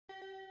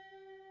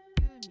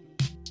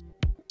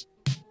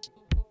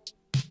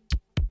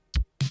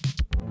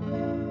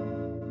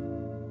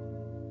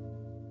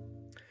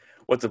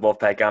What's up,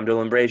 Wolfpack? I'm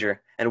Dylan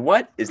Brazier. And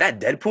what? Is that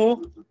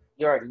Deadpool?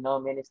 You already know,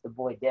 man. It's the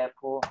boy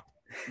Deadpool,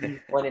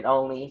 the one and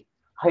only.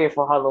 Here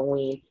for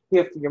Halloween.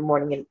 Here for your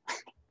morning. And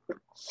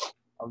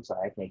I'm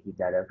sorry, I can't keep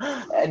that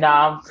up.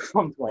 Nah,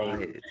 I'm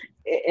playing.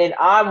 And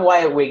I'm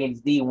Wyatt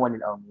Wiggins, the one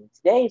and only.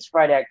 Today is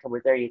Friday, October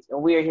 30th,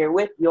 and we are here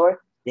with your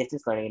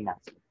distance learning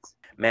announcements.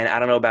 Man, I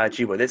don't know about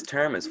you, but this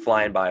term is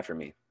flying by for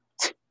me.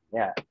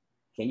 Yeah.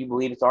 Can you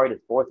believe it's already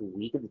the fourth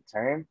week of the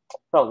term? It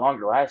felt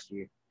longer last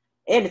year.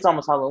 And it's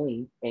almost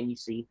Halloween, and you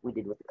see, we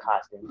did with the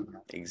costume. You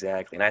know.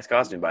 Exactly. Nice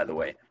costume, by the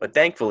way. But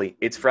thankfully,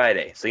 it's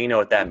Friday, so you know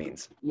what that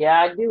means. Yeah,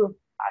 I do.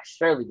 I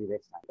surely do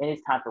this time. And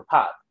it's time for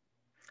Pop.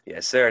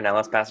 Yes, sir. Now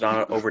let's pass it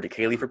on over to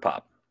Kaylee for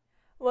Pop.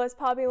 What's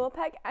Poppy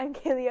Wolfpack? I'm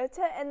Kaylee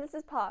Ota, and this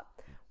is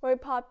Pop, where we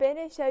pop in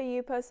and show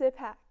you posted a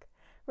pack.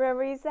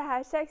 Remember to use the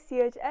hashtag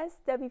Cohs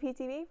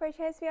Wptv for a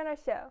chance to be on our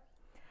show.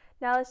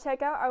 Now let's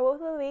check out our Wolf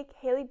of the Week,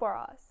 Haley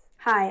Borjas.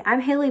 Hi, I'm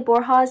Haley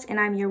Borjas,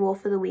 and I'm your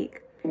Wolf of the Week.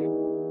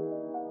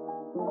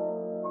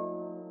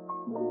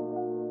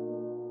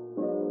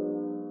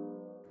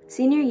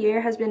 Senior year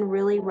has been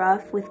really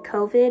rough with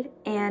COVID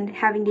and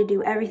having to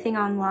do everything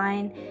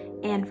online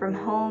and from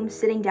home.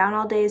 Sitting down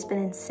all day has been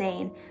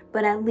insane,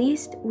 but at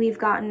least we've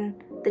gotten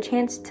the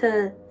chance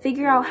to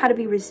figure out how to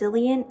be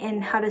resilient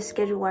and how to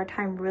schedule our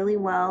time really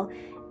well,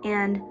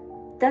 and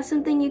that's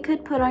something you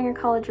could put on your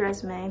college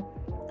resume,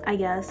 I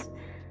guess.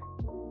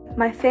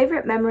 My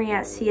favorite memory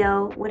at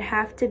CO would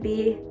have to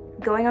be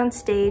going on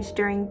stage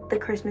during the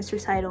Christmas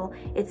recital.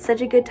 It's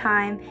such a good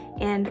time,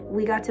 and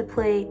we got to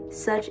play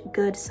such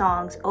good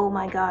songs. Oh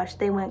my gosh,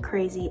 they went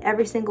crazy,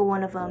 every single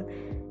one of them.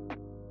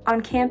 On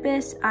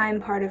campus,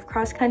 I'm part of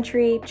cross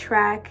country,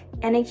 track,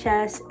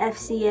 NHS,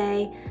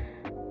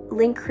 FCA,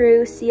 Link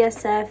Crew,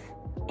 CSF,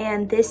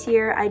 and this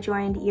year I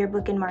joined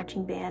yearbook and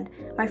marching band.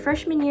 My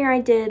freshman year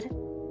I did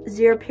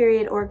zero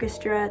period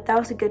orchestra. That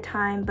was a good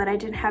time, but I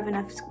didn't have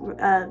enough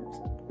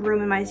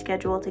room in my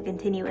schedule to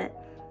continue it.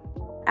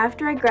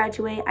 After I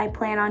graduate, I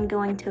plan on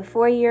going to a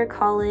 4-year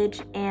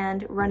college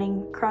and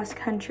running cross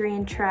country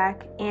and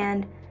track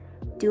and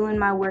doing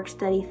my work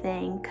study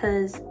thing,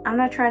 because I'm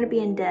not trying to be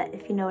in debt,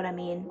 if you know what I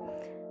mean.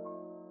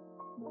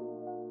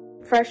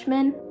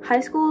 Freshmen,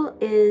 high school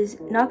is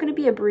not going to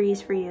be a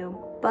breeze for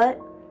you, but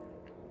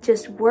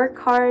just work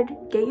hard,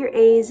 get your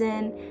A's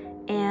in,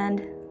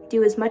 and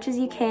do as much as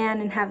you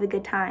can and have a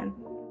good time.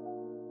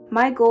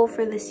 My goal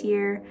for this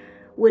year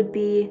would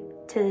be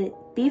to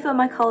beef up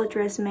my college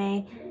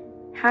resume,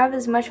 have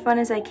as much fun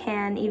as I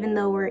can even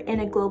though we're in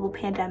a global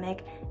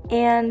pandemic,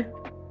 and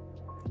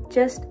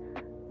just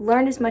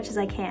learn as much as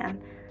I can.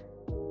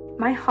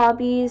 My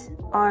hobbies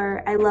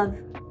are, I love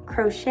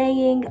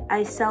crocheting.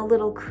 I sell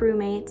little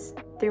crewmates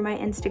through my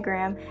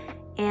Instagram,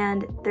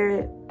 and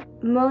they're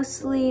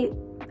mostly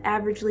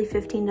averagely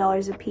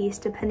 $15 a piece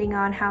depending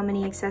on how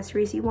many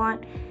accessories you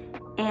want.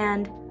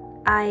 And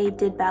I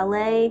did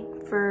ballet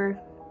for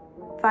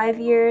 5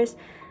 years.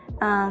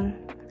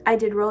 I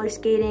did roller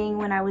skating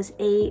when I was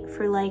 8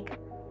 for like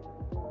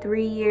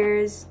 3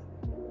 years,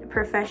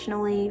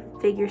 professionally,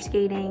 figure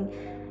skating,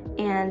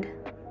 and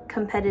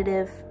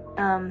competitive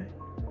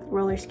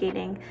roller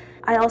skating.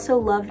 I also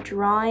love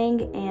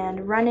drawing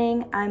and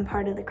running. I'm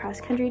part of the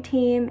cross country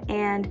team,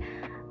 and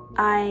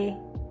I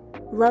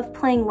love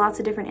playing lots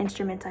of different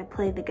instruments. I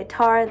play the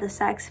guitar, the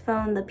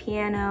saxophone, the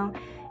piano,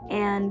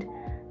 and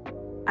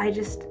I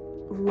just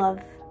love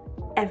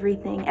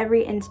everything.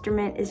 Every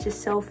instrument is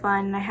just so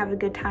fun, and I have a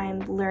good time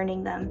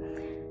learning them.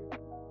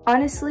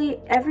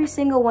 Honestly, every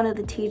single one of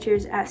the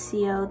teachers at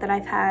CO that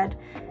I've had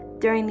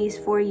during these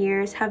 4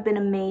 years have been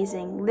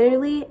amazing.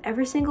 Literally,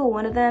 every single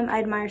one of them I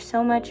admire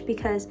so much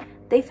because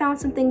they found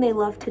something they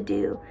love to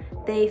do.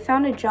 They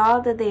found a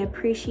job that they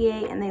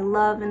appreciate and they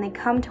love, and they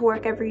come to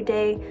work every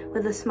day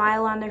with a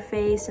smile on their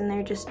face, and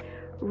they're just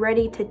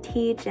ready to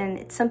teach, and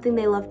it's something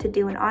they love to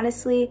do. And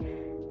honestly,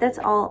 that's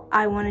all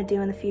I want to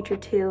do in the future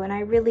too, and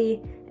I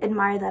really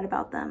admire that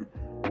about them.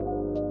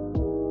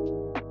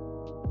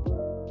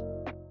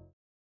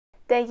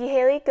 Thank you,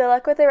 Haley. Good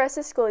luck with the rest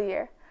of the school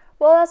year.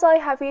 Well, that's all I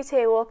have for you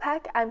today,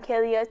 Wolfpack. I'm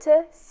Kaylee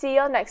Ota. See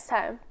y'all next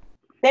time.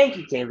 Thank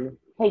you, Kaylee.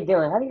 Hey,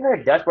 Dylan, have you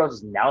heard Dutch Bros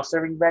is now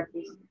serving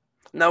breakfast?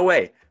 No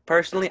way.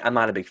 Personally, I'm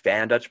not a big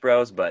fan of Dutch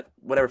Bros, but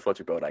whatever floats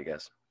your boat, I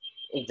guess.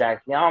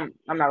 Exactly. I'm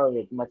not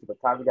really much of a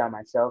coffee guy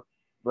myself,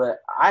 but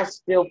I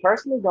still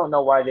personally don't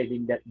know why they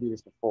didn't do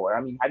this before.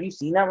 I mean, have you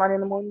seen that line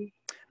in the morning?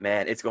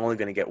 Man, it's only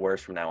going to get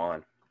worse from now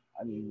on.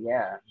 I mean,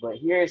 yeah. But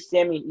here's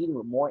Sammy and Eden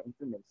with more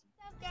information.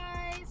 What's up,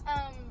 guys?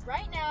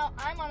 Right now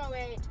I'm on my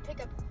way to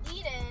pick up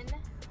Eden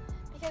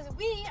because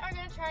we are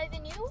going to try the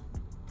new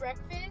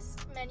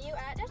breakfast menu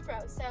at Dutch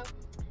Bros. So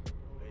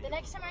the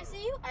next time I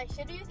see you, I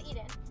should be with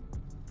Eden.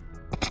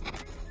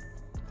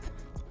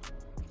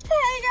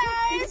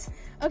 Hey, guys!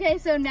 Okay,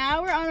 so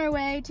now we're on our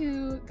way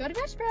to go to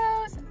Dutch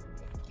Bros.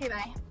 Okay,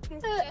 bye.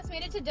 Just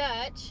made it to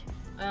Dutch,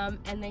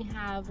 and they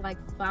have like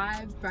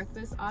 5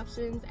 breakfast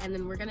options, and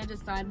then we're gonna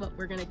decide what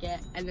we're gonna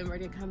get, and then we're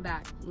gonna come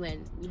back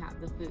when we have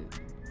the food.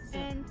 So,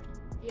 And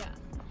yeah.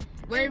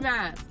 wear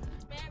masks.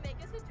 May I make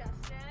a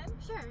suggestion?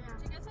 Sure, yeah.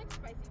 Do you guys like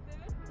spicy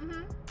food?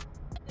 Mm-hmm.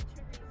 The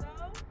trick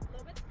a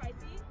little bit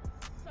spicy.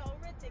 So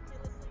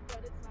ridiculously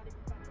good, it's not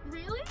even funny.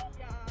 Really?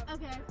 Yeah.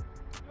 Okay.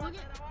 You want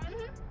Okay. that one?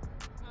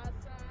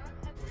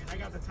 Awesome. I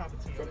got the top of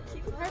tea.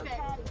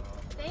 Perfect.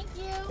 Thank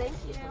you. Thank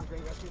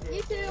you.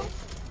 You too.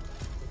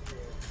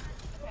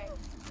 Okay.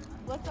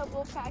 What's up,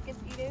 Wolfpack? It's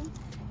Eden.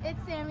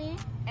 It's Sammy.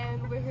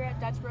 And we're here at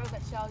Dutch Bros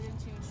at Sheldon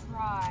to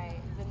try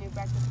the new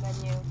breakfast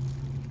menu.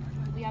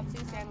 We have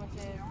 2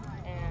 sandwiches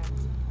and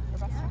we're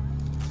about to start.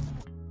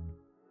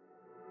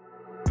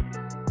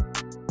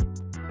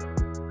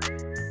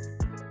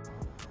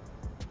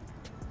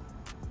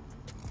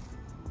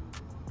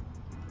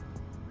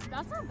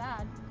 That's not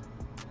bad.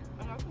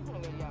 It's actually kind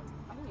of good, yeah.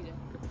 I can eat it.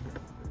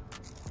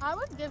 I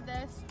would give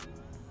this,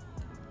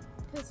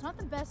 because it's not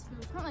the best food,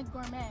 it's not like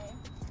gourmet,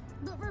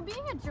 but for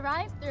being a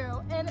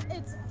drive-through, and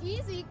it's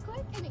easy,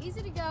 quick, and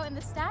easy to go, and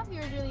the staff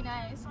here is really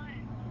nice,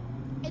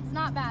 it's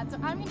not bad. So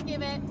I'm going to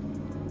give it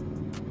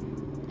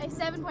a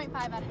 7.5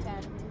 out of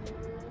 10.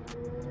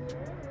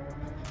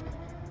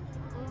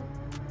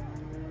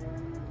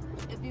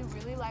 If you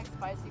really like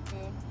spicy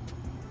food,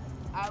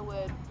 I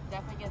would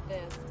definitely get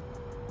this.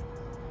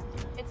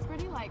 It's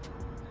pretty like,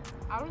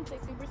 I wouldn't say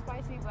super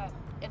spicy, but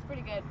it's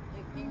pretty good.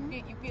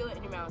 You feel it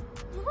in your mouth.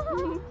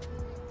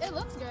 It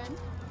looks good.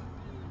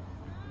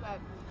 But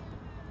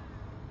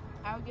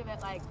I would give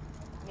it like,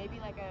 maybe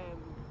like a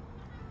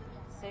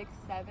 6,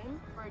 7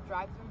 for a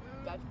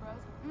drive-through Dutch Bros.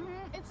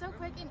 It's so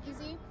quick and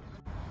easy.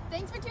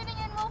 Thanks for tuning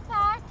in,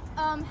 Wolfpack.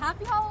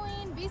 Happy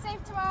Halloween, be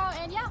safe tomorrow,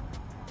 and yeah,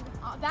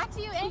 back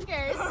to you,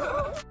 anchors.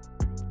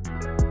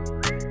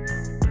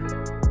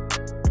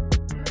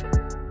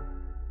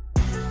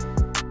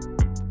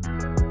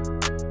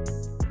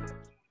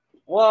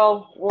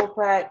 Well,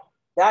 Wolfpack,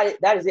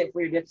 that is it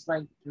for your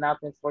different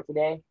announcements for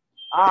today.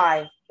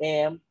 I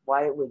am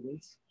Wyatt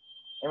Wiggins.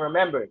 And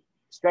remember,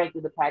 strength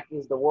of the pack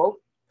is the wolf.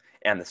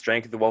 And the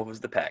strength of the wolf is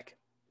the pack.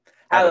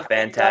 Have a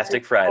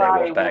fantastic Friday,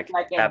 Wolfpack. and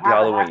Happy have a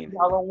Halloween. Happy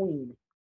Halloween.